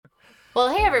Well,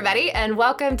 hey, everybody, and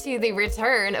welcome to the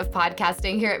return of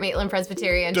podcasting here at Maitland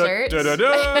Presbyterian Church.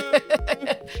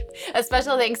 A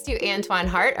special thanks to Antoine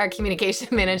Hart, our communication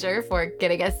manager, for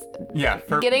getting us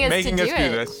making us do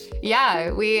this.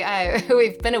 Yeah,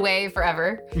 we've been away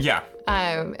forever. Yeah.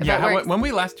 When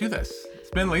we last do this?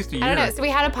 It's been at least a year. I don't know. So we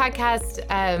had a podcast,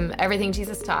 Everything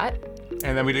Jesus Taught.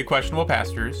 And then we did Questionable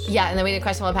Pastors. Yeah, and then we did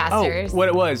Questionable Pastors. Oh, what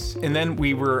it was. And then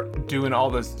we were doing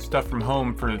all this stuff from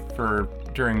home for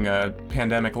during a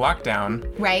pandemic lockdown.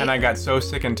 Right. And I got so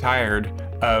sick and tired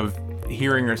of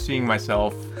hearing or seeing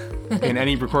myself in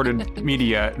any recorded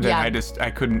media that I just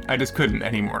couldn't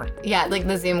anymore. Yeah, like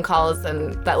the Zoom calls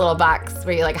and that little box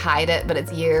where you like hide it, but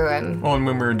it's you and when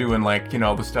we were doing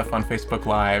all the stuff on Facebook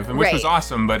Live, and which was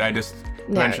awesome, but I just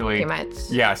eventually. Too much.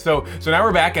 Yeah, so now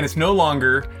we're back, and it's no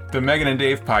longer the Megan and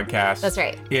Dave podcast. That's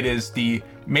right. It is the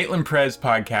Maitland Pres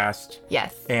podcast.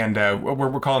 Yes. And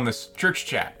we're calling this Church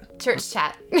Chat. Church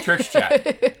Chat. Church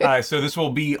Chat. So this will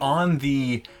be on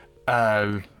the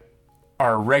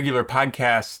our regular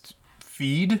podcast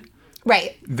feed.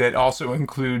 Right. That also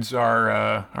includes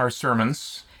our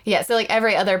sermons. Yeah, so like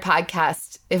every other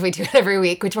podcast, if we do it every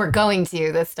week, which we're going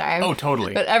to this time. Oh,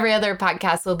 totally. But every other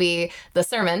podcast will be the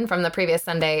sermon from the previous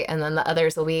Sunday, and then the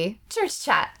others will be Church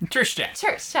Chat. Church Chat.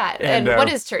 Church Chat. And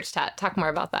what is Church Chat? Talk more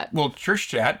about that. Well, Church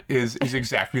Chat is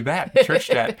exactly that. Church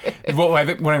Chat. Well, when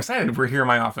I'm excited, we're here in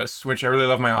my office, which I really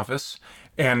love my office.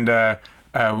 And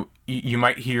you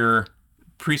might hear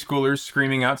preschoolers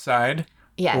screaming outside.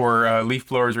 Yes. Or leaf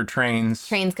blowers or trains.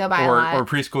 Trains go by a lot. Or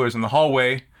preschoolers in the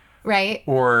hallway. Right.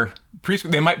 Or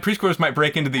preschoolers might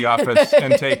break into the office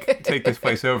and take this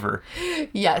place over.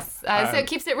 Yes. So it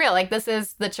keeps it real. Like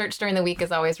the church during the week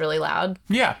is always really loud.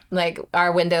 Yeah. Like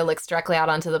our window looks directly out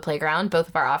onto the playground, both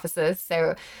of our offices.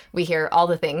 So we hear all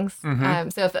the things. Mm-hmm.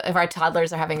 So if our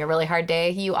toddlers are having a really hard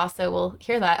day, you also will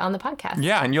hear that on the podcast.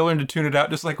 Yeah. And you'll learn to tune it out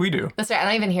just like we do. That's right. I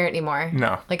don't even hear it anymore.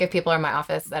 No. Like if people are in my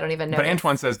office, I don't even know. But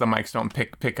Antoine says the mics don't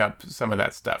pick up some of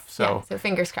that stuff. So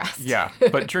fingers crossed. Yeah.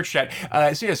 But Church Chat.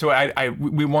 So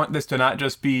we want this to not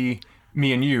just be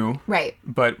me and you. Right.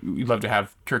 But we'd love to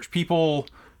have church people,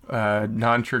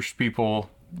 non-church people,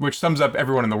 which sums up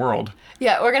everyone in the world.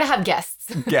 Yeah, we're going to have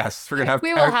guests. Guests. We're going to have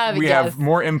we will have we guests. have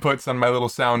more inputs on my little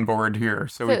soundboard here.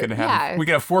 So we could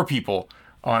have 4 people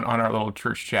on our little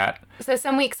church chat. So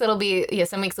some weeks it'll be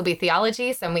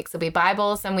theology, some weeks will be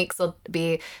Bible, some weeks will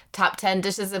be top 10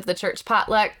 dishes of the church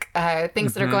potluck,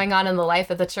 things that are going on in the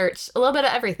life of the church, a little bit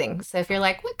of everything. So if you're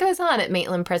like, what goes on at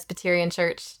Maitland Presbyterian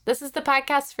Church? This is the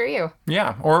podcast for you.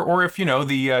 Yeah. Or if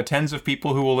the tens of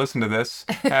people who will listen to this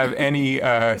have any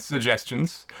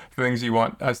suggestions, things you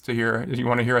want us to hear, you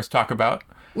want to hear us talk about.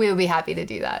 We would be happy to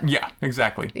do that. Yeah,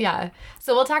 exactly. Yeah.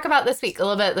 So we'll talk about this week a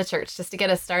little bit at the church just to get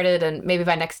us started. And maybe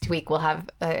by next week we'll have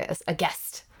a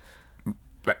guest.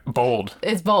 Bold.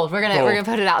 It's bold. We're gonna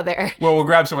put it out there. Well, we'll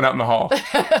grab someone out in the hall.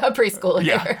 A preschooler.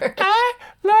 Yeah. I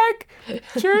like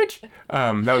church.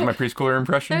 That was my preschooler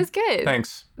impression. That was good.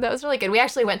 Thanks. That was really good. We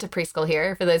actually went to preschool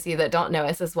here, for those of you that don't know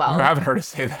us as well. Who haven't heard us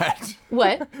say that.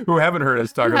 What? Who haven't heard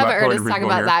us talk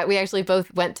about that. We actually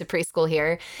both went to preschool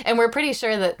here. And we're pretty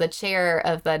sure that the chair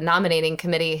of the nominating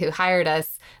committee who hired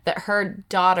us, that her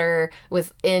daughter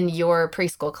was in your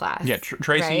preschool class. Yeah,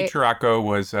 Tracy Chiraco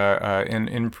was we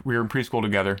were in preschool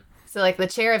together. So like the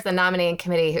chair of the nominating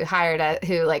committee who hired us,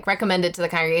 who like recommended to the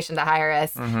congregation to hire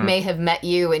us, may have met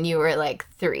you when you were like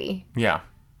 3. Yeah.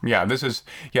 Yeah,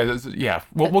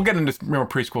 We'll get into more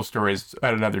preschool stories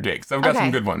at another day because I've got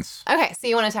some good ones. Okay, so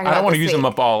you want to talk about I don't want to use week. them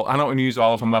up all. I don't want to use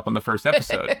all of them up on the first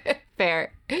episode.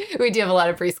 Fair. We do have a lot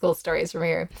of preschool stories from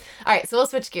here. All right, so we'll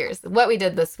switch gears. What we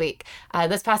did this week.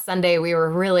 This past Sunday, we were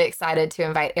really excited to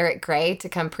invite Eric Gray to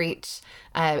come preach.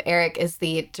 Eric is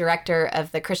the director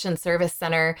of the Christian Service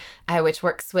Center, which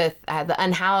works with the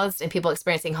unhoused and people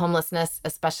experiencing homelessness,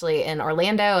 especially in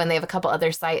Orlando, and they have a couple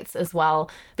other sites as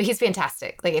well. But he's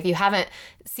fantastic. Like if you haven't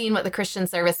seen what the Christian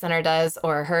Service Center does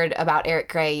or heard about Eric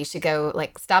Gray, you should go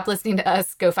stop listening to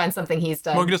us, go find something he's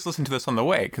done. Well, you can just listen to this on the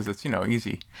way because it's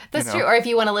easy. That's true. Or if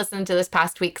you want to listen to this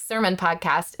past week's sermon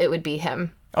podcast, it would be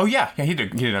him. Oh, yeah. He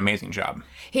did an amazing job.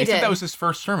 He said that was his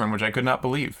first sermon, which I could not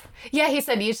believe. Yeah, he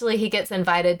said usually he gets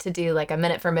invited to do like a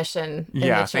minute for mission in the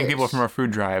church. Thank people from our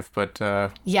food drive, but...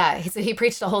 Yeah, so he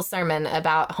preached a whole sermon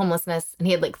about homelessness, and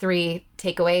he had 3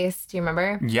 takeaways. Do you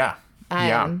remember? Yeah.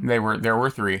 There were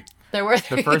 3. There were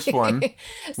 3. The first one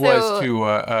was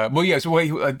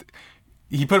to...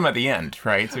 he put them at the end,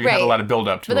 right? So you had a Right. lot of build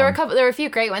up to But there were them. there were a few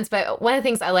great ones. But one of the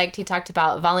things I liked, he talked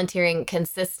about volunteering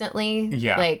consistently.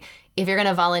 Yeah. Like if you're going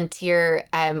to volunteer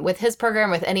with his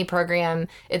program, with any program,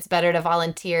 it's better to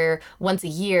volunteer once a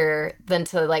year than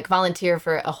to like volunteer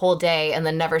for a whole day and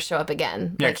then never show up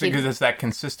again. Yeah, Like, because it's that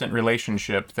consistent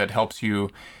relationship that helps you,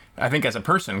 I think, as a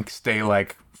person, stay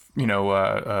like,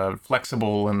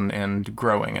 flexible and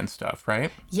growing and stuff,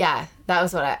 right? yeah,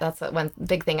 that's one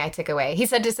big thing I took away. He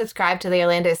said to subscribe to the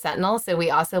Orlando Sentinel, so we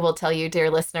also will tell you, dear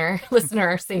listener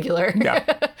singular, Yeah.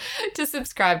 to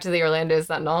subscribe to the Orlando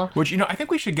Sentinel. Which, I think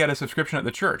we should get a subscription at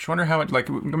the church. Wonder how it, like,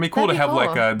 it'd be cool That'd to be have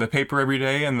cool. like the paper every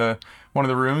day in one of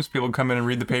the rooms. People come in and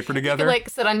read the paper together. Like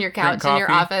sit on your couch in your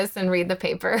coffee. office and read the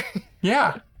paper.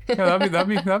 Yeah. Yeah,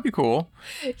 that'd be cool.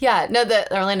 Yeah, no, the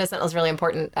Orlando Sentinel is really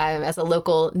important as a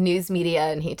local news media,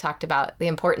 and he talked about the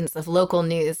importance of local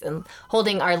news and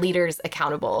holding our leaders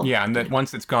accountable. Yeah, and that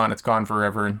once it's gone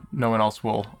forever, and no one else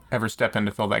will ever step in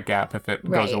to fill that gap if it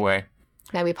Right. goes away.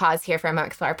 Now we pause here for a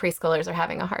moment because our preschoolers are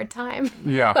having a hard time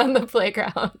Yeah. on the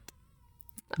playground.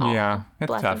 Yeah, it's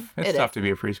bless tough. them. It's It tough to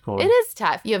be a preschooler. It is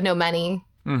tough. You have no money.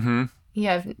 Mm-hmm. You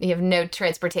have no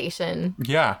transportation.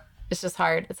 Yeah, It's just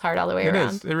hard. It's hard all the way it around.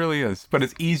 is. It really is. But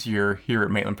it's easier here at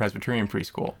Maitland Presbyterian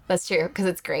Preschool. That's true because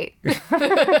it's great.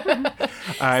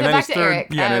 And then back his to Eric,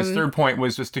 and his third point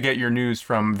was just to get your news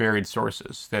from varied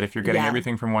sources. That if you're getting Yeah.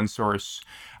 everything from one source,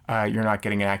 you're not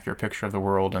getting an accurate picture of the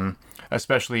world. And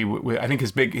especially, I think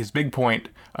his big point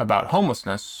about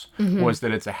homelessness Mm-hmm. was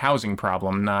that it's a housing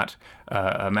problem, not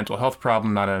a mental health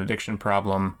problem, not an addiction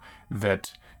problem.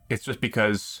 That it's just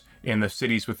because in the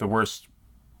cities with the worst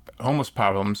homeless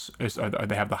problems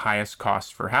they have the highest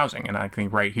cost for housing. And I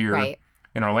think right here Right.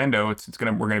 in Orlando,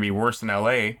 we're gonna be worse than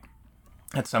LA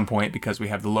at some point because we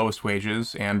have the lowest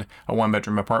wages and a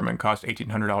one-bedroom apartment costs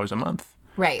 $1,800 a month.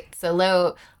 Right. So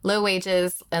low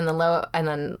wages and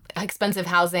then expensive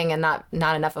housing and not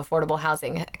enough affordable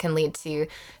housing can lead to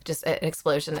just an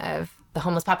explosion of the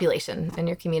homeless population in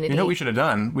your community. You know what we should have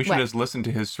done? We should What? have just listened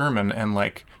to his sermon and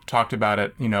like talked about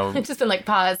it, just been like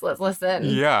pause, let's listen.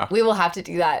 Yeah. We will have to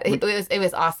do that. It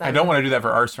was awesome. I don't want to do that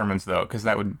for our sermons though, because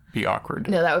that would be awkward.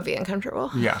 No, that would be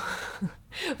uncomfortable. Yeah.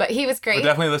 But he was great. But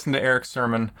definitely listen to Eric's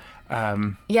sermon.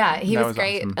 Yeah, he That was was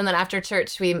great. awesome. And then after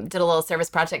church, we did a little service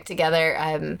project together.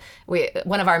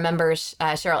 One of our members,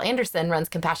 Cheryl Anderson, runs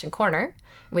Compassion Corner,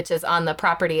 which is on the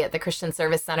property at the Christian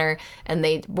Service Center, and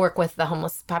they work with the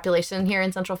homeless population here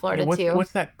in Central Florida too.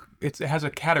 What's that? It has a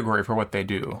category for what they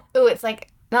do. Oh, it's like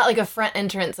not like a front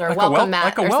entrance or a Like a welcome mat,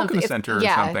 like a or welcome something. center or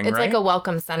yeah, something, it's like right? a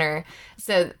welcome center.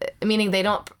 So meaning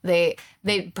they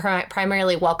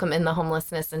primarily welcome in the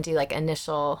homelessness and do like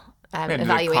initial do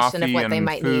evaluation of coffee what they and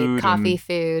might food need. Coffee, and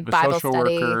food, the Bible social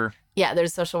study. worker. Yeah,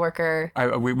 there's a social worker.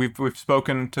 We've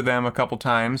spoken to them a couple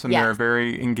times, and Yeah. they're a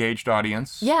very engaged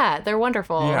audience. Yeah, they're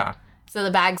wonderful. Yeah. So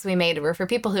the bags we made were for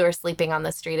people who are sleeping on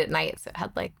the street at night. So it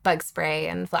had like bug spray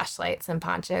and flashlights and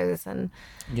ponchos, and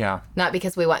Yeah. not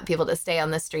because we want people to stay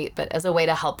on the street, but as a way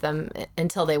to help them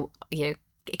until they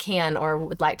can or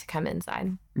would like to come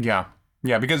inside. Yeah.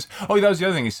 Yeah. Because that was the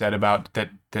other thing he said about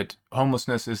that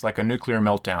homelessness is like a nuclear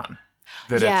meltdown.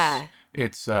 That Yeah.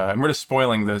 it's and we're just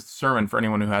spoiling the sermon for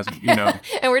anyone who hasn't,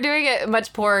 And we're doing it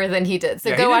much poorer than he did. So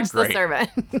Yeah, go he did watch the great. sermon.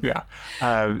 yeah.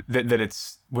 That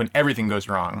it's when everything goes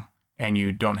wrong and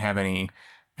you don't have any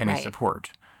Right.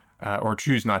 support, or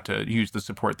choose not to use the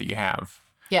support that you have.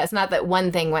 Yeah, it's not that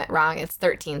one thing went wrong. It's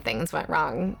 13 things went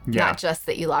wrong. Yeah. Not just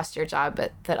that you lost your job,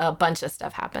 but that a bunch of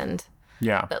stuff happened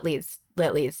Yeah. that leads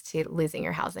to losing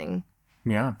your housing.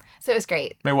 Yeah. So it was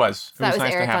great. It was. that It was was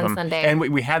nice Eric to have on him. Sunday. And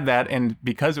we had that, and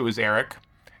because it was Eric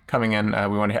coming in,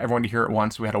 we wanted everyone to hear it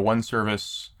once. We had a one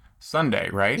service Sunday,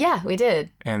 right? Yeah, we did.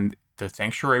 And the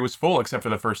sanctuary was full except for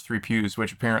the first 3 pews,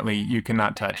 which apparently you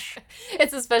cannot touch.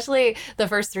 It's especially the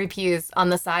first 3 pews on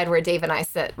the side where Dave and I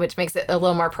sit, which makes it a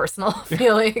little more personal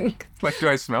feeling. Like, do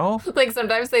I smell? Like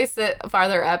sometimes they sit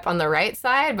farther up on the right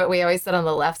side, but we always sit on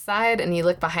the left side, and you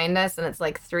look behind us and it's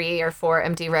like 3 or 4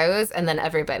 empty rows and then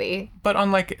everybody. But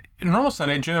on like a normal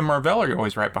Sunday, Jim and Marvell are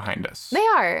always right behind us. They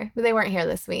are, but they weren't here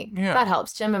this week. Yeah. That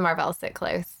helps. Jim and Marvell sit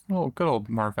close. Oh, good old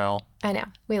Marvell. I know.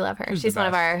 We love her. She's the She's one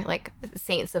of best. our like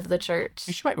saints of the church.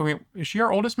 Is she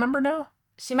our oldest member now?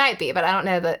 She might be, but I don't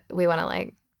know that we want to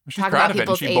like She's talk proud about of it, and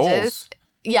people's she ages. bowls.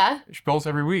 Yeah. She bowls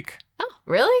every week. Oh,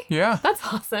 really? Yeah. That's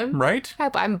awesome. Right?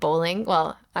 I'm bowling.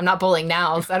 Well, I'm not bowling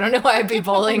now, so I don't know why I'd be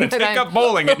bowling. but Take I'm- up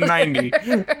bowling at 90.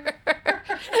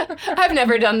 I've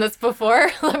never done this before.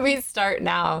 Let me start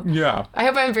now. Yeah, I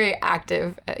hope I'm very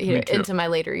active Me too. into my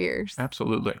later years,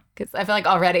 absolutely. because I feel like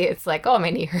already it's like, oh, my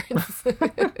knee hurts.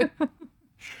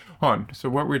 Hold on. So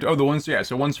what the one, yeah,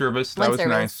 so one service. That One was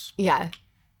service. nice. Yeah.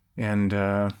 and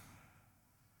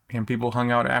people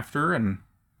hung out after, and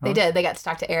They did. They got to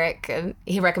talk to Eric, and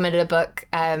he recommended a book.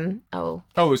 oh,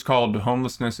 it was called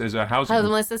 "Homelessness is a Housing."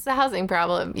 Homelessness is a housing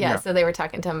problem. Yeah, Yeah. so they were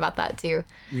talking to him about that too.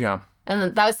 Yeah. And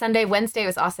then that was Sunday. Wednesday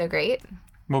was also great.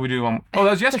 What we do on? Oh,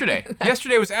 that was yesterday.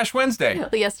 Yesterday was Ash Wednesday.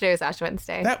 Yesterday was Ash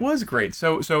Wednesday. That was great.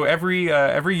 So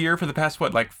every year for the past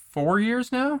like 4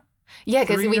 years now? Yeah,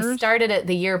 because 3 we years? started it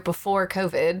the year before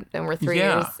COVID, and we're 3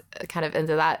 Yeah. years kind of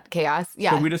into that chaos.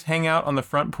 Yeah. So we just hang out on the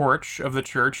front porch of the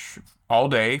church all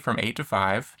day from 8 to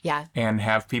 5. Yeah. And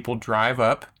have people drive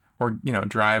up or,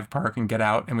 drive, park, and get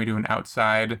out. And we do an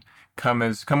outside come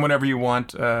whenever you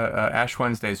want Ash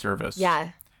Wednesday service. Yeah.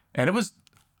 And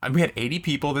we had 80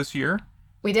 people this year.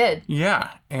 We did.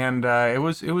 Yeah. And it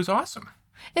was awesome.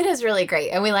 It is really great,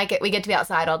 and we like it. We get to be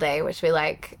outside all day, which we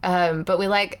like. But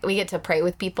we get to pray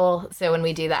with people. So when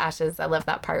we do the ashes, I love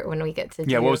that part when we get to.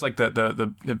 Yeah. What was like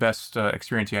the best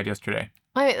experience you had yesterday?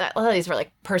 I mean, a lot of these were like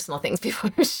personal things people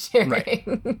were sharing, Right.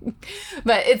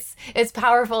 But it's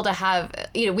powerful to have.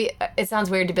 It sounds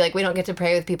weird to be like we don't get to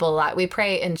pray with people a lot. We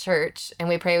pray in church and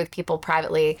we pray with people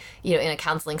privately, in a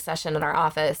counseling session in our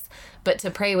office. But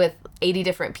to pray with 80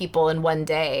 different people in one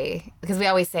day, because we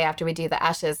always say after we do the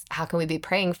ashes, how can we be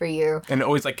praying for you? And it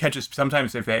always like catches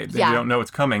sometimes if they Yeah. don't know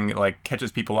it's coming, it like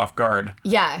catches people off guard.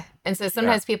 Yeah. And so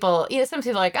sometimes people, some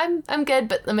people are like, I'm good,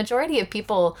 but the majority of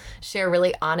people share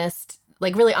really honest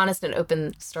and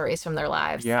open stories from their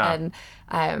lives. Yeah.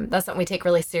 And that's something we take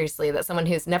really seriously, that someone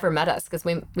who's never met us, because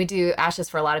we do ashes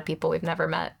for a lot of people we've never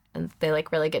met, and they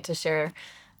like really get to share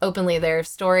openly their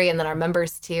story, and then our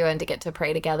members too, and to get to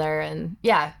pray together. And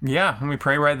yeah, And we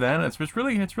pray right then. It's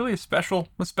really a special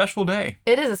day.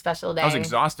 it is a special day. I was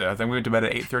exhausted. I think we went to bed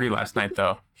at 8:30 last night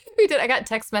though. We did. I got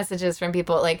text messages from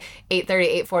people at like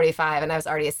 8:30, 8:45, and I was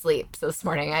already asleep. So this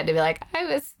morning I had to be like, I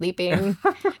was sleeping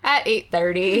at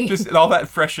 8:30. Just all that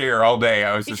fresh air all day.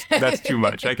 I was just that's too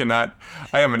much. I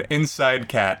am an inside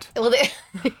cat. Well,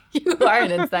 you are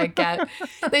an inside cat.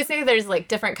 They say there's like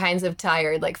different kinds of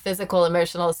tired, like physical,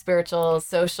 emotional, spiritual,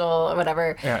 social,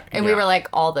 whatever. Yeah, and we yeah. were like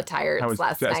all the tired I was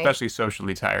last night. especially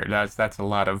socially tired. That's a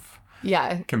lot of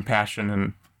Yeah. compassion,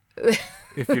 and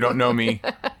if you don't know me,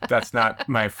 that's not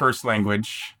my first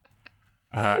language.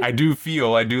 I do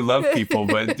love people,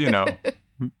 but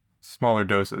smaller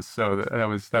doses. So that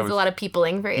was There's a lot of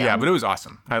peopling for you. yeah, but it was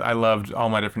awesome. I loved all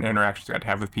my different interactions I got to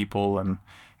have with people, and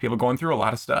people going through a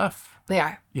lot of stuff. They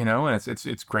are. And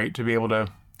it's great to be able to.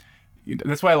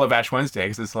 That's why I love Ash Wednesday,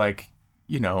 because it's like,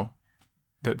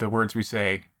 the words we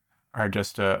say are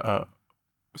just a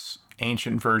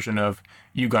ancient version of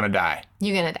 "you gonna die."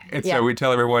 You're going to die. And yeah. so we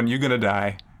tell everyone, "You gonna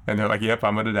die," and they're like, "Yep,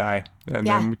 I'm gonna die." And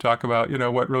Yeah. then we talk about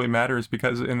what really matters,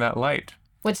 because in that light.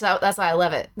 That's why I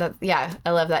love it. I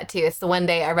love that too. It's the one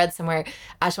day I read somewhere,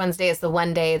 Ash Wednesday is the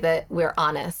one day that we're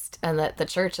honest, and that the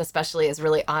church especially is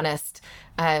really honest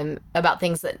about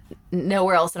things that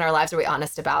nowhere else in our lives are we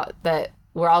honest about, that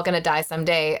we're all going to die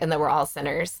someday and that we're all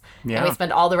sinners. Yeah. And we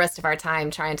spend all the rest of our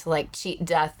time trying to like cheat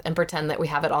death and pretend that we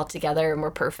have it all together and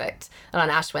we're perfect. And on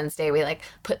Ash Wednesday, we like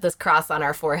put this cross on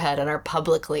our forehead and are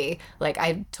publicly like,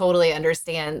 I totally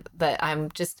understand that I'm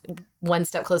just one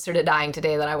step closer to dying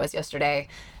today than I was yesterday,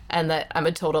 and that I'm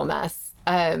a total mess.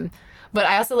 But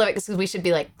I also love it because we should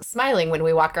be like smiling when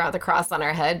we walk around with the cross on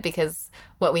our head, because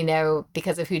what we know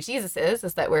because of who Jesus is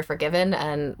that we're forgiven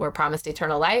and we're promised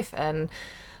eternal life, and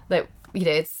that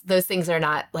it's those things are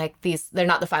not like they're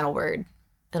not the final word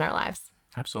in our lives.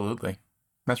 Absolutely.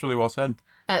 That's really well said.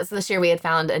 So this year we had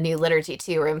found a new liturgy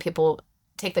too, where when people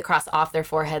take the cross off their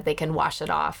forehead, they can wash it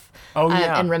off. Oh,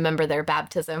 yeah. And remember their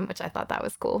baptism, which I thought that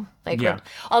was cool. Like, Yeah.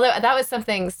 although that was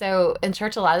something, so in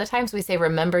church, a lot of the times we say,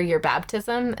 remember your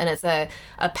baptism. And it's a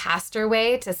pastor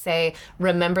way to say,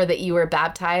 remember that you were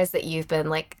baptized, that you've been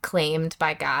like claimed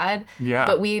by God. Yeah.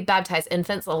 But we baptize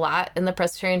infants a lot in the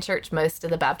Presbyterian church, most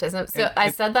of the baptism. So I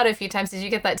said that a few times. Did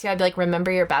you get that too? I'd be like, remember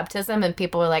your baptism. And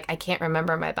people were like, I can't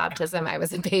remember my baptism. I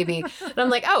was a baby. And I'm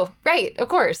like, oh, right. Of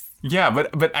course. Yeah,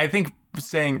 but I think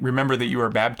saying remember that you were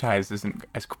baptized isn't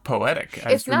as poetic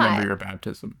as It's not. remember your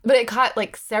baptism. But it caught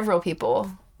like several people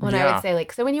when I Yeah. would say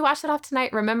like, so when you wash it off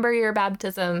tonight, remember your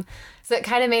baptism. So it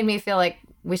kind of made me feel like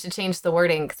we should change the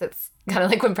wording, because it's kind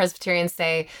of like when Presbyterians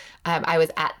say, I was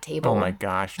at table. Oh my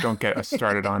gosh, don't get us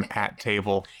started on at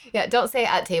table. Yeah, don't say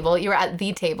at table. You were at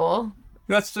the table.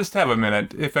 Let's just have a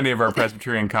minute. If any of our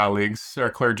Presbyterian colleagues, our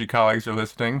clergy colleagues are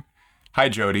listening. Hi,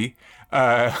 Jody.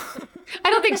 I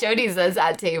don't think Jody says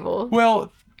at table.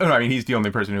 Well, no, I mean, he's the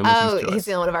only person who listens to us. He's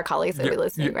the only one of our colleagues that would be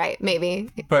listening, right? Maybe.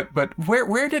 But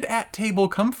where did at table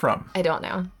come from? I don't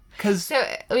know. Because So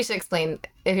we should explain,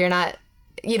 if you're not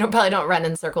you probably don't run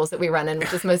in circles that we run in,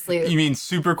 which is mostly You mean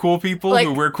super cool people Like,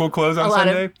 who wear cool clothes a on lot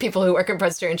Sunday? of people who work in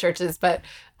Presbyterian churches, but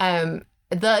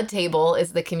the table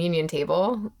is the communion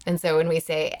table. And so when we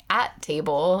say at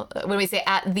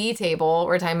the table,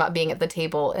 we're talking about being at the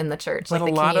table in the church, But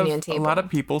like the communion table. a lot of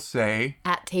people say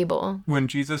At table. when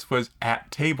Jesus was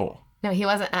at table No, he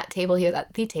wasn't at table, he was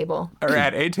at the table. or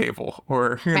at a table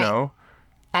or, you Right. know.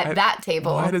 At that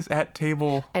table. Why does at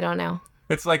table? I don't know.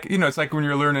 It's like, it's like when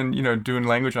you're learning, doing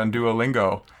language on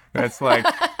Duolingo. And it's like,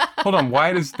 hold on,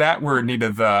 why does that word need a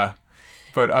the,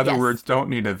 but other Yes. words don't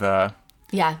need a the?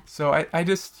 Yeah. So I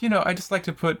just like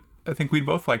to put, I think we'd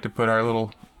both like to put our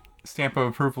little stamp of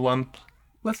approval on,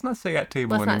 let's not say at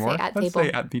table Let's not anymore. say at Let's table.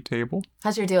 say at the table.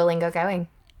 How's your Duolingo going?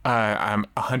 I'm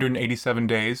 187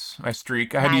 days. I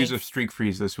streak. I had to use a Nice. streak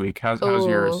freeze this week. How's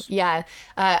yours? Yeah.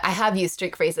 I have used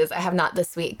streak phrases. I have not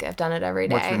this week. I've done it every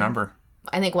day. What's your number?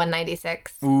 I think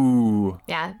 196. Ooh.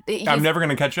 Yeah. I'm never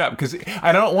going to catch up because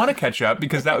I don't want to catch up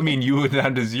because that would mean you would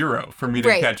down to 0 for me to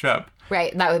Right. catch up.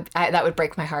 Right. That would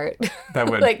break my heart. That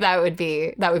would. like that would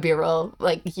be a real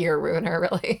year ruiner,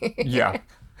 really. Yeah.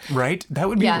 Right? That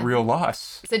would be Yeah. a real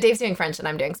loss. So Dave's doing French and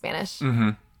I'm doing Spanish.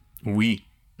 We.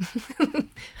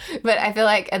 But I feel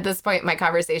like at this point my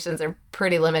conversations are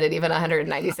pretty limited, even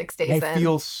 196 days in. I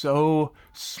feel so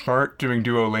smart doing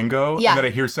Duolingo. Yeah. And then I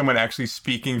hear someone actually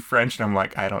speaking French and I'm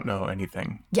like, I don't know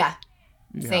anything. Yeah.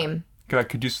 Same.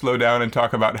 Could you slow down and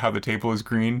talk about how the table is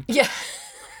green? Yeah.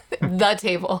 The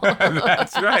table.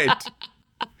 That's right.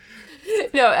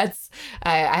 No, I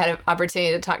had an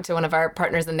opportunity to talk to one of our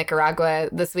partners in Nicaragua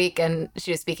this week, and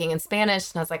she was speaking in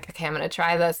Spanish, and I was like, okay, I'm going to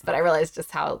try this. But I realized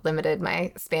just how limited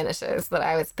my Spanish is, that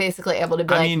I was basically able to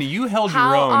be I mean, you held your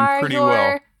how own are pretty your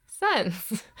well.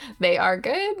 sons? They are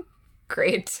good?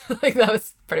 Great. Like, that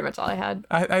was pretty much all I had.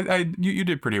 You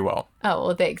did pretty well. Oh,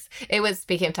 well, thanks. It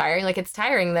became tiring. Like, it's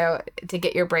tiring, though, to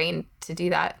get your brain to do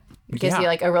that. It gives Yeah. you,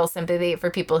 like, a real sympathy for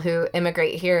people who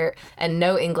immigrate here and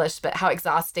know English, but how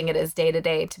exhausting it is day to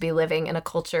day to be living in a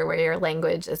culture where your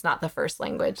language is not the first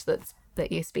language that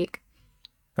you speak.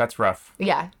 That's rough.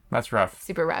 Yeah, That's rough.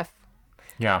 super rough.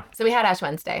 Yeah. So we had Ash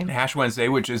Wednesday. Ash Wednesday,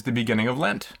 which is the beginning of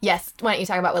Lent. Yes. Why don't you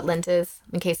talk about what Lent is,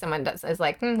 in case someone is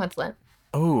like, what's Lent?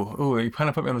 Oh, you kind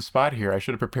of put me on the spot here. I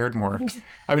should have prepared more.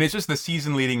 I mean, it's just the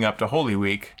season leading up to Holy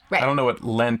Week. Right. I don't know what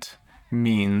Lent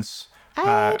means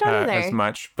I don't either. as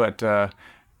much, but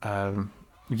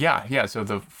yeah. So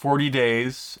the 40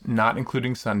 days, not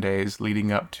including Sundays,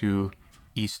 leading up to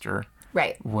Easter,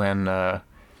 Right. when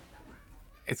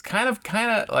it's kind of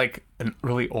like a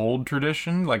really old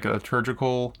tradition, like a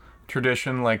liturgical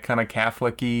tradition, like kind of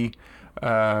Catholic-y,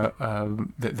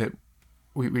 that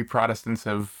we Protestants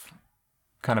have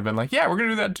kind of been like, yeah, we're gonna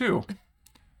do that too.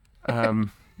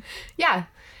 Yeah.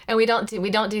 And we don't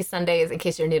do Sundays, in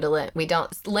case you're new to Lent.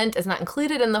 Lent is not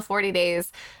included in the 40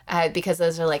 days because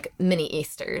those are like mini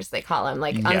Easters, they call them.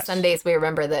 Like on Yes. Sundays, we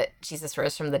remember that Jesus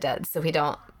rose from the dead. So we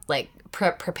don't like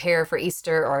prepare for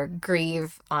Easter or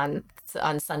grieve on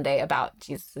Sunday about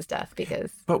Jesus' death,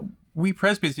 because But we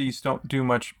Presbyterians don't do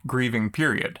much grieving,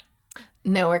 period.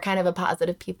 no, we're kind of a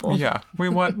positive people. Yeah, we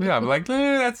want, like,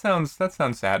 that sounds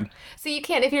sad. So you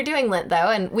can, if you're doing Lent though,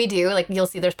 and we do, like you'll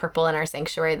see there's purple in our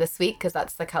sanctuary this week because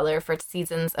that's the color for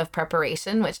seasons of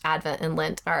preparation, which Advent and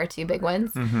Lent are our two big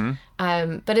ones.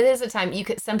 But it is a time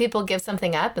some people give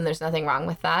something up, and there's nothing wrong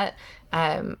with that.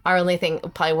 Our only thing,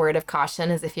 probably word of caution,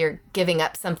 is if you're giving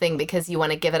up something because you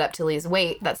want to give it up to lose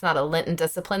weight, that's not a Lenten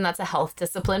discipline. That's a health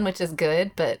discipline, which is good,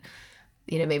 but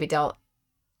maybe don't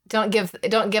give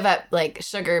up like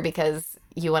sugar because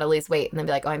you want to lose weight and then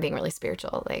be like, oh, I'm being really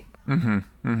spiritual. Like,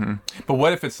 But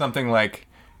what if it's something like,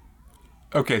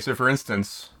 okay, so for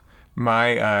instance,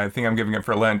 my thing I'm giving up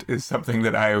for Lent is something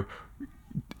that I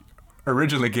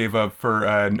originally gave up for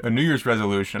a New Year's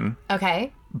resolution,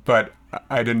 okay, but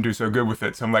I didn't do so good with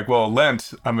it. So I'm like, well,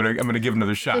 Lent, I'm gonna give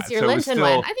another shot. it's your so it was Lenten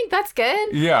one. I think that's good.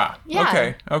 Yeah.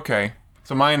 Yeah. Okay.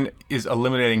 So mine is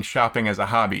eliminating shopping as a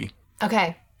hobby,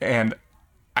 Okay. and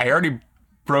I already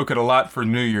broke it a lot for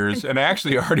New Year's, and I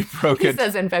actually already broke He it.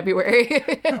 says in February.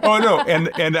 Oh no! And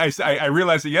I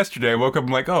realized it yesterday. I woke up. I'm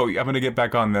like, oh, I'm gonna get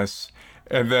back on this.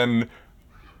 And then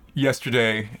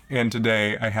yesterday and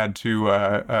today, I had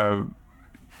to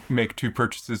make 2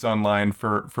 purchases online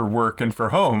for work and for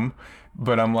home.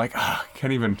 But I'm like, I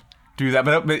can't even do that.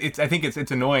 But I think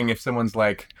it's annoying if someone's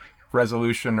like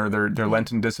resolution or their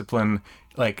Lenten discipline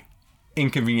like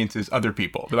inconveniences other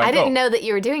people. Be like, I didn't oh, know that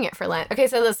you were doing it for Lent. Okay,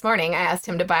 so this morning I asked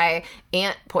him to buy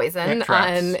ant poison Ant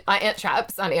traps. on ant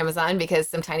traps on Amazon because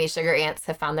some tiny sugar ants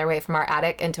have found their way from our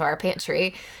attic into our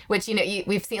pantry. Which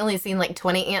we've only seen like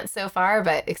 20 ants so far,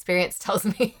 but experience tells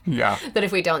me Yeah. that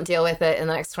if we don't deal with it in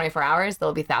the next 24 hours,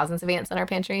 there'll be thousands of ants in our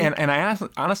pantry. And I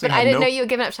honestly but had I didn't no. know you had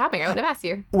given up shopping. I wouldn't have asked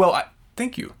you. Well,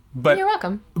 thank you, but You're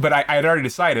welcome. But I had already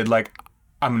decided, like,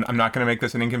 I'm not going to make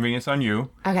this an inconvenience on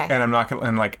you. Okay. And I'm not going to,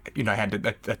 and like, I had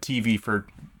a TV for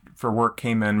work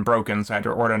came in broken, so I had to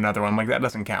order another one. I'm like, that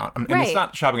doesn't count. And Right. it's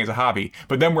not shopping as a hobby.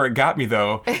 But then where it got me,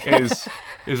 though, is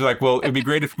like, well, it'd be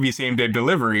great if it could be same day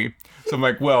delivery. So I'm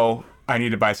like, well, I need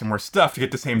to buy some more stuff to get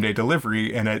the same day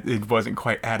delivery, and it wasn't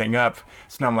quite adding up.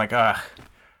 So now I'm like,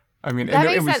 I mean, That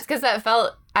and makes sense because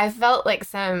I felt like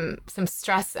some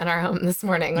stress in our home this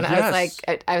morning when I was Yes.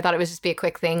 like, I thought it would just be a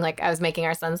quick thing. Like I was making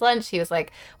our son's lunch. He was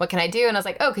like, what can I do? And I was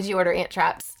like, oh, could you order ant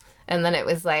traps? And then it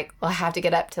was like, well, I have to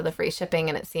get up to the free shipping.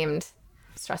 And it seemed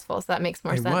stressful. So that makes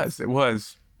more sense. It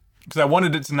was. Because I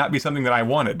wanted it to not be something that I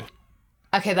wanted,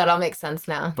 Okay, that all makes sense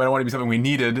now. but I wanted it to be something we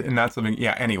needed and not something,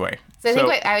 anyway. So I think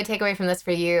what I would take away from this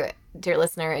for you, dear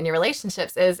listener, in your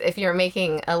relationships is if you're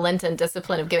making a Lenten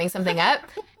discipline of giving something up,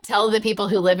 tell the people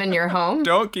who live in your home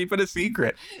Don't keep it a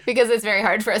secret. because it's very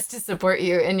hard for us to support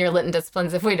you in your Lenten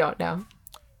disciplines if we don't know.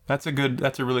 That's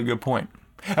a really good point.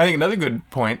 I think another good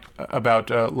point about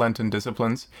Lenten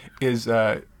disciplines is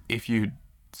if you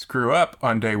screw up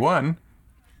on day one,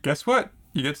 guess what?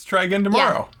 You get to try again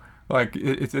tomorrow. Like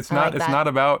it's not like that. not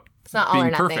about It's not all being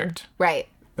or nothing. perfect. Right.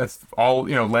 That's all,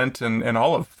 Lent and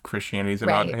all of Christianity is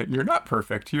about. Right. Hey, you're not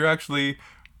perfect. You actually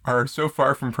are so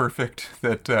far from perfect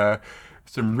that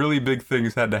some really big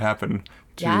things had to happen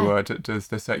to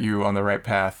set you on the right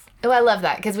path. Oh, I love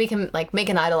that because we can like make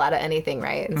an idol out of anything,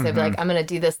 right? And so be like, I'm going to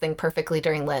do this thing perfectly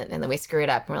during Lent, and then we screw it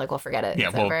up, and we're like, well, forget it. Yeah,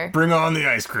 It's well, over. bring on the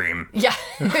ice cream. Yeah.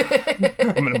 I'm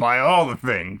going to buy all the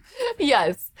things.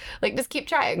 Yes. Like just keep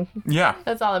trying. Yeah,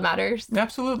 That's all that matters.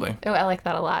 absolutely. Oh, I like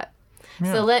that a lot.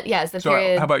 So Lent, is the So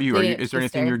period. how about you? leading Is there to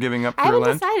anything Easter. you're giving up I for haven't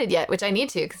Lent? decided yet, which I need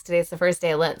to because today's the first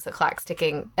day of Lent, so clock's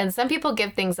ticking. And some people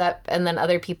give things up, and then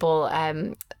other people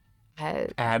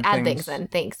add things in.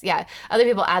 Thanks. Yeah. Other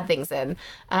people add things in.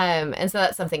 And so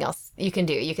that's something else you can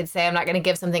do. You could say, I'm not going to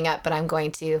give something up, but I'm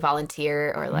going to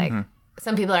volunteer, or like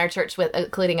some people in our church, with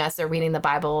including us, are reading the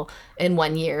Bible in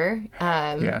 1 year.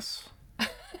 Yes.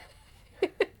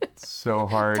 So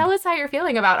hard. Tell us how you're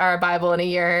feeling about our Bible in a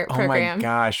year Oh program. my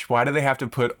gosh, why do they have to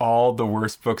put all the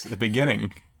worst books at the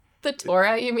beginning? The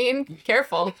Torah, you mean?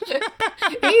 Careful.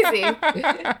 Easy.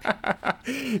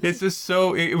 It's just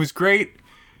so it was great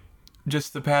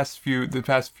just the past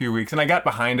few weeks, and I got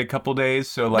behind a couple days,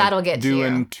 so like That'll get to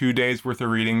doing you. 2 days worth of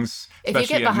readings. If you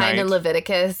especially get at behind in night.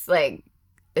 Leviticus, like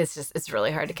it's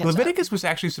really hard to catch up. Leviticus was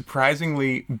actually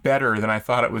surprisingly better than I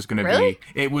thought it was going to Really?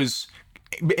 be. It was,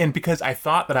 and because I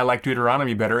thought that I liked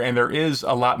Deuteronomy better, and there is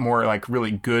a lot more like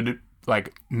really good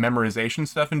like memorization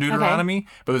stuff in Deuteronomy,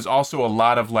 but there's also a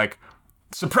lot of like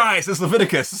surprise, it's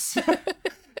Leviticus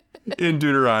in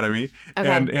Deuteronomy, Okay.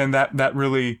 and that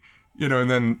really, and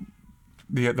then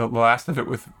the last of it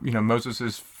with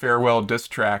Moses's farewell diss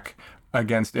track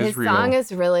against His Israel. song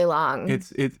is really long.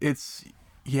 It's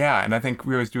yeah, and I think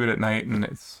we always do it at night, and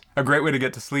it's a great way to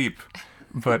get to sleep.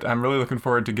 But I'm really looking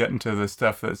forward to getting to the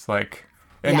stuff that's like,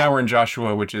 and Yeah. now we're in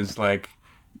Joshua, which is like,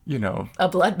 a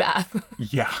bloodbath.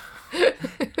 yeah.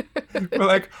 We're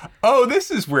like, oh,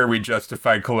 this is where we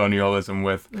justified colonialism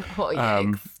with. Oh,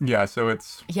 yikes. Yeah, so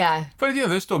it's, Yeah. but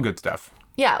there's still good stuff.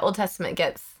 Yeah, Old Testament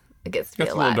gets to be It's a a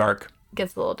little lot. dark,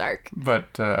 Gets a little dark.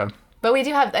 but But we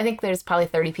do have, I think there's probably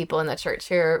 30 people in the church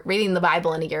who are reading the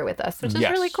Bible in a year with us, which is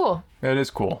yes. really cool. It is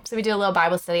cool. So we do a little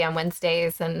Bible study on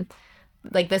Wednesdays, and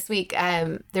like this week,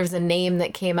 there's a name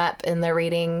that came up in the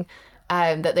reading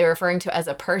that they were referring to as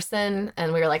a person,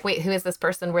 and we were like, wait, who is this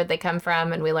person? Where'd they come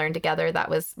from? And we learned together that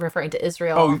was referring to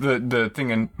Israel. Oh, the thing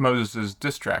in Moses'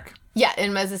 diss track, Yeah,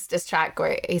 in Moses' diss track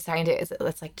where he's talking to,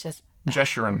 it's like just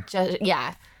Jeshurun.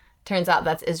 yeah. Turns out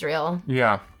that's Israel.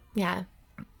 Yeah. Yeah.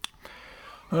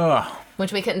 Ugh.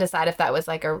 Which we couldn't decide if that was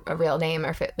like a real name or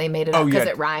if they made it up Oh, because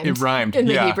yeah, it rhymed. it rhymed, in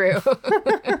the yeah. Hebrew.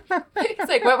 It's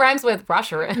like, what rhymes with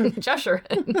Jeshurun?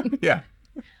 Jeshurun. Yeah.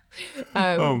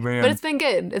 Oh man. But it's been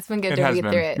good. It's been good It to has read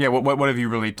been. through it. Yeah. What have you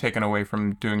really taken away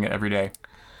from doing it every day?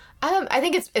 I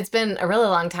think it's been a really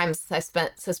long time since I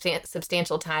spent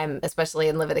substantial time, especially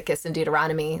in Leviticus and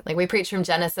Deuteronomy. Like we preach from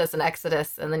Genesis and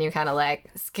Exodus, and then you kind of like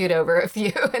scoot over a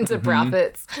few into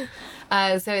prophets.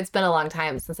 So it's been a long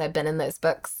time since I've been in those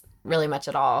books, really much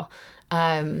at all.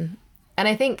 And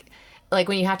I think like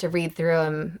when you have to read through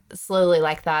them slowly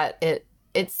like that,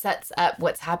 it sets up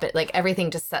what's happened. Like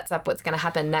everything just sets up what's going to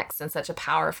happen next in such a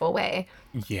powerful way.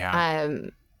 Yeah.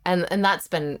 And that's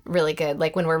been really good.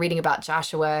 Like when we're reading about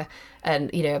Joshua and,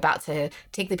 you know, about to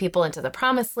take the people into the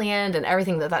promised land and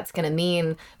everything that that's going to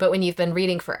mean. But when you've been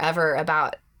reading forever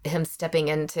about him stepping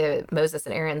into Moses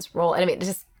and Aaron's role, and I mean,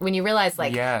 just when you realize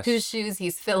like whose shoes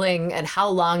he's filling and how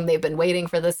long they've been waiting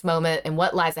for this moment and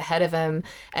what lies ahead of him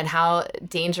and how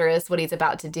dangerous what he's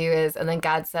about to do is. And then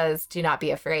God says, do not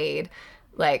be afraid.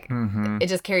 Like it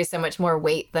just carries so much more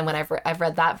weight than when I've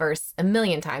read that verse a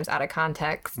million times out of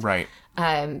context. Right.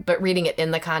 But reading it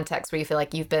in the context where you feel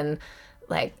like you've been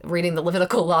like reading the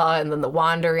Levitical law and then the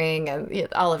wandering and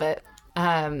all of it.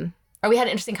 Or we had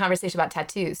an interesting conversation about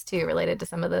tattoos too, related to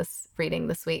some of this reading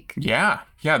this week. Yeah.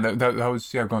 That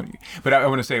was going. But I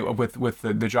want to say with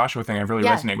the Joshua thing, I really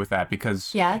resonate with that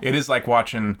because it is like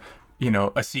watching, you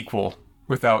know, a sequel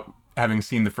without having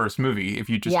seen the first movie. If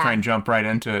you just try and jump right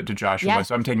into Joshua,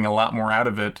 so I'm taking a lot more out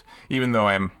of it, even though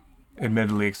I'm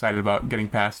admittedly excited about getting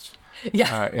past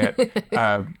it.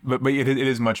 But it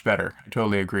is much better. I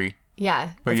totally agree.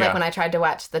 Yeah. It's like when I tried to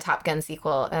watch the Top Gun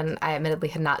sequel and I admittedly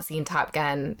had not seen Top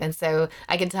Gun. And so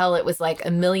I could tell it was like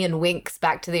a million winks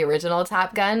back to the original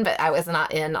Top Gun, but I was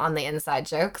not in on the inside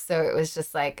jokes. So it was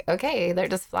just like, okay, they're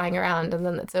just flying around and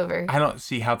then it's over. I don't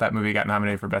see how that movie got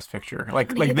nominated for Best Picture.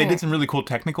 Like they did some really cool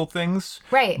technical things.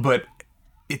 Right. But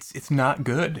it's not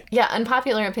good. Yeah,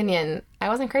 unpopular opinion. I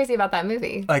wasn't crazy about that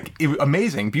movie. Like,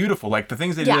 amazing, beautiful. Like, the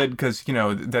things they did, because, you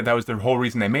know, that was the whole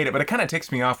reason they made it. But it kind of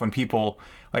ticks me off when people,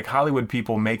 like Hollywood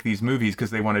people, make these movies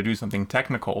because they want to do something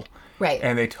technical. Right.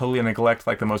 And they totally neglect,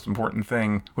 like, the most important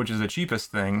thing, which is the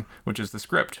cheapest thing, which is the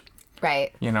script.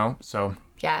 Right. You know, so.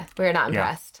 Yeah, we're not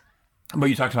impressed. But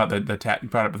you talked about you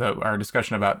brought up our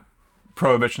discussion about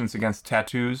prohibitions against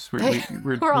tattoos.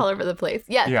 We're all over the place.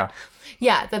 Yeah,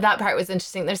 that part was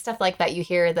interesting. There's stuff like that you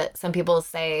hear that some people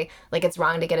say like it's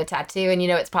wrong to get a tattoo, and you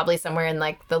know it's probably somewhere in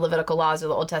like the Levitical laws or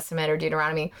the Old Testament or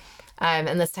Deuteronomy.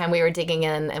 And this time we were digging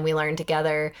in and we learned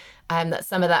together that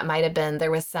some of that might have been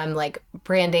there was some like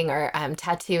branding or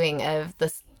tattooing of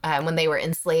this when they were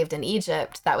enslaved in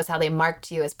Egypt. That was how they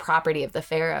marked you as property of the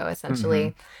Pharaoh, essentially.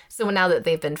 Mm-hmm. So now that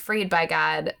they've been freed by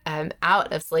God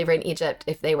out of slavery in Egypt,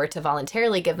 if they were to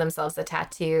voluntarily give themselves a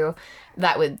tattoo,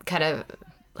 that would kind of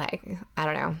like, I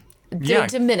don't know,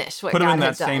 diminish what God had done. Put them in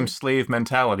that same slave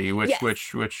mentality,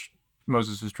 which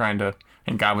Moses was trying to,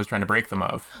 and God was trying to break them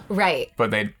of. Right. But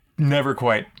they never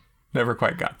quite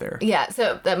got there. Yeah,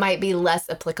 so that might be less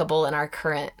applicable in our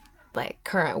current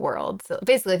world. So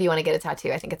basically, if you want to get a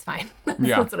tattoo, I think it's fine.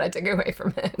 That's what I took away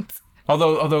from it.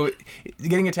 Although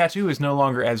getting a tattoo is no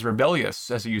longer as rebellious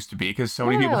as it used to be, because so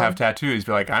many people have tattoos.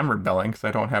 Be like, I'm rebelling because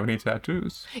I don't have any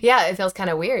tattoos. Yeah, it feels kind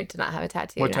of weird to not have a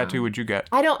tattoo. What tattoo would you get?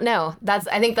 I don't know.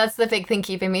 I think that's the big thing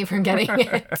keeping me from getting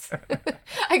it.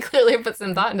 I clearly put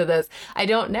some thought into this. I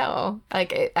don't know.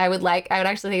 Like, I would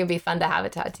actually think it'd be fun to have a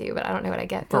tattoo, but I don't know what I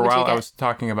get. For a while, I was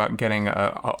talking about getting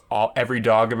every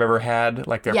dog I've ever had,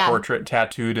 like their portrait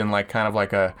tattooed in like kind of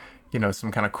like a, you know,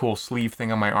 some kind of cool sleeve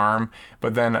thing on my arm.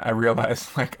 But then I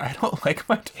realized, like, I don't like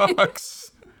my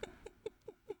dogs.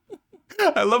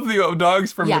 I love the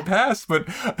dogs from the past, but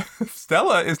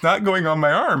Stella is not going on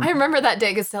my arm. I remember that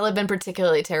day because Stella had been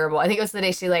particularly terrible. I think it was the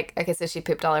day she she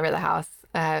pooped all over the house.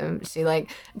 She ate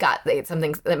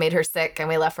something that made her sick, and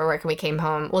we left for work and we came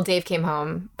home. Well, Dave came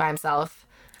home by himself.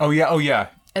 Oh yeah.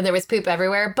 And there was poop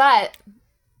everywhere, but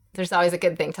there's always a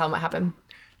good thing. Tell him what happened.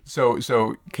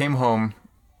 So came home.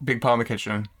 Big pile in the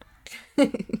kitchen.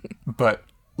 But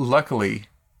luckily,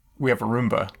 we have a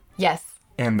Roomba. Yes.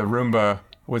 And the Roomba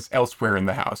was elsewhere in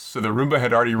the house. So the Roomba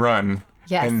had already run.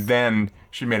 Yes. And then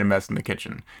she made a mess in the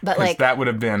kitchen. But like, that would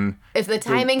have been... If the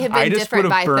timing had been different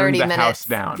by 30 minutes, house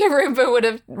down. The Roomba would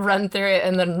have run through it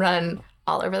and then run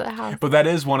all over the house. But that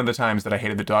is one of the times that I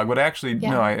hated the dog. But actually,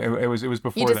 no, it was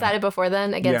before You decided before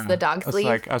then against the dog sleep?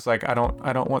 I was like, I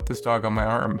don't want this dog on my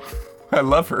arm. I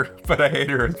love her, but I hate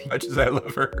her as much as I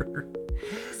love her.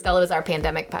 Stella was our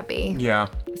pandemic puppy. Yeah.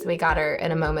 So we got her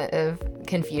in a moment of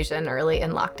confusion early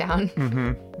in lockdown.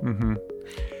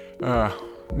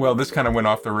 Well, this kind of went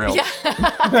off the rails. Yeah.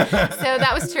 So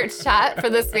that was Church Chat for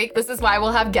this week. This is why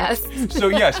we'll have guests. So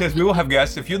yes, we will have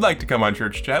guests. If you'd like to come on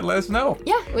Church Chat, let us know.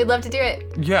 Yeah, we'd love to do it.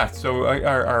 Yeah, so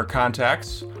our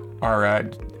contacts are...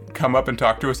 come up and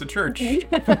talk to us at church. Yeah,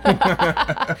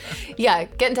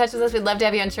 get in touch with us. We'd love to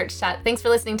have you on Church Chat. Thanks for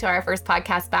listening to our first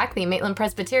podcast back, the Maitland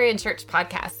Presbyterian Church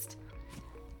podcast.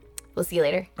 We'll see you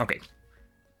later. Okay.